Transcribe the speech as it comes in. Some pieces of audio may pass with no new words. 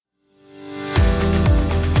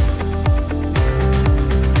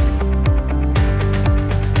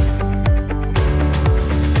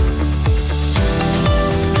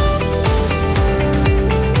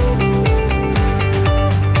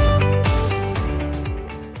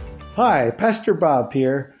Hi, Pastor Bob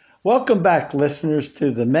here. Welcome back, listeners, to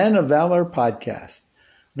the Men of Valor podcast.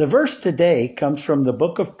 The verse today comes from the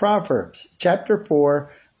book of Proverbs, chapter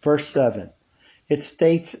 4, verse 7. It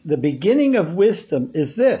states, "The beginning of wisdom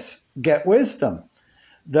is this, get wisdom.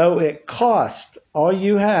 Though it cost all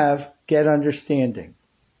you have, get understanding."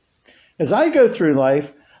 As I go through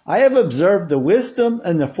life, I have observed the wisdom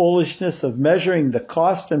and the foolishness of measuring the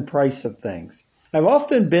cost and price of things. I've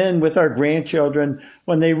often been with our grandchildren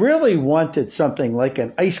when they really wanted something like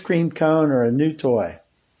an ice cream cone or a new toy.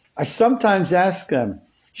 I sometimes ask them,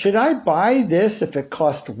 should I buy this if it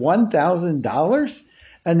cost $1,000?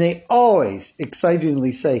 And they always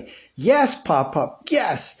excitedly say, yes, Papa,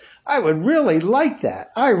 yes, I would really like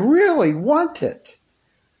that. I really want it.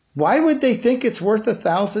 Why would they think it's worth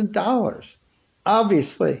 $1,000?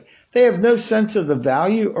 Obviously, they have no sense of the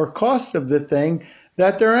value or cost of the thing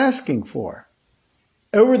that they're asking for.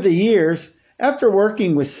 Over the years, after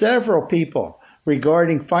working with several people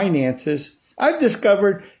regarding finances, I've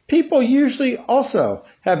discovered people usually also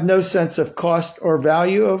have no sense of cost or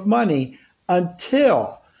value of money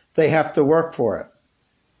until they have to work for it.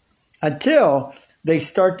 Until they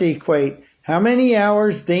start to equate how many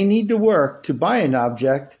hours they need to work to buy an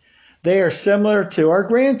object, they are similar to our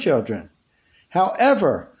grandchildren.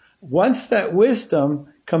 However, once that wisdom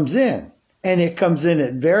comes in, and it comes in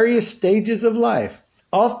at various stages of life,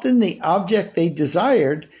 often the object they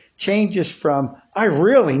desired changes from, I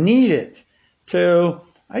really need it, to,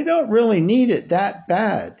 I don't really need it that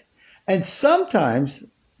bad. And sometimes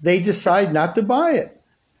they decide not to buy it.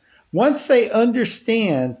 Once they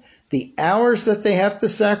understand the hours that they have to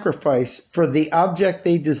sacrifice for the object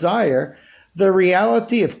they desire, the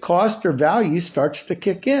reality of cost or value starts to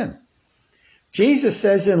kick in. Jesus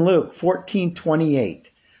says in Luke 14:28,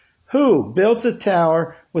 "Who builds a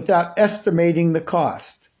tower without estimating the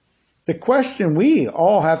cost?" The question we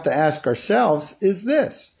all have to ask ourselves is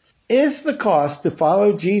this: is the cost to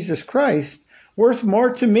follow Jesus Christ worth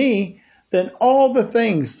more to me than all the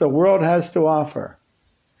things the world has to offer?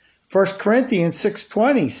 1 Corinthians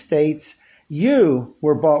 6:20 states, "You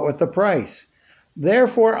were bought with a price.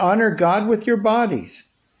 Therefore honor God with your bodies."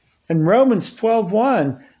 And Romans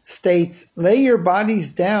 12:1 states, "Lay your bodies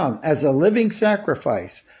down as a living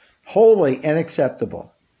sacrifice, holy and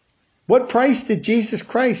acceptable." What price did Jesus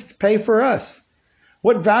Christ pay for us?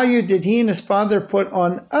 What value did he and his Father put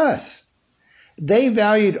on us? They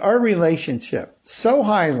valued our relationship so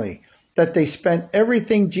highly that they spent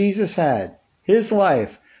everything Jesus had, his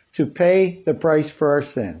life, to pay the price for our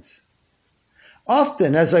sins.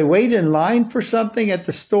 Often, as I wait in line for something at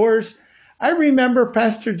the stores, I remember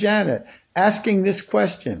Pastor Janet asking this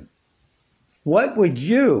question: what would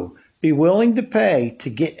you be willing to pay to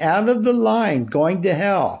get out of the line going to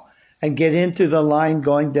hell and get into the line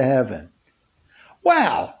going to heaven?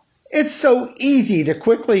 Wow, it's so easy to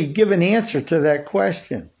quickly give an answer to that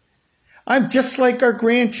question. I'm just like our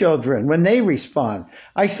grandchildren when they respond.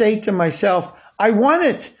 I say to myself, I want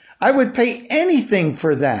it. I would pay anything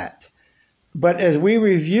for that. But as we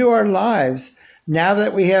review our lives, now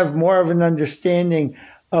that we have more of an understanding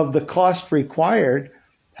of the cost required,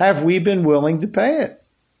 have we been willing to pay it?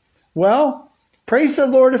 Well, praise the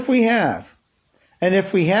Lord if we have. And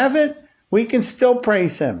if we haven't, we can still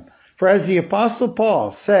praise him. For as the Apostle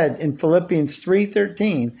Paul said in Philippians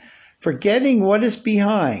 3:13, forgetting what is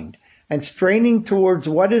behind and straining towards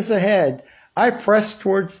what is ahead, I press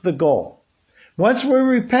towards the goal. Once we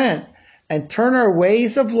repent and turn our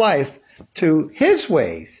ways of life to his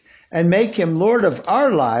ways and make him Lord of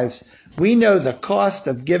our lives, we know the cost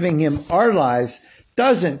of giving him our lives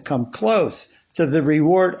doesn't come close to the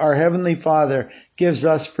reward our Heavenly Father gives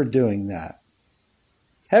us for doing that.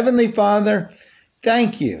 Heavenly Father,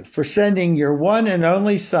 thank you for sending your one and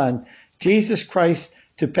only Son, Jesus Christ,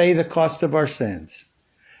 to pay the cost of our sins.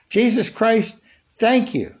 Jesus Christ,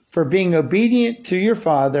 thank you for being obedient to your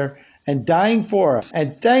Father and dying for us.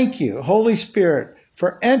 And thank you, Holy Spirit,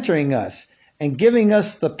 for entering us and giving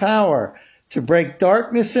us the power to break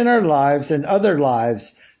darkness in our lives and other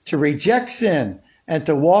lives, to reject sin, and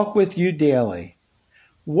to walk with you daily.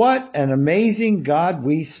 What an amazing God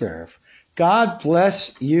we serve. God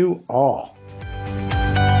bless you all.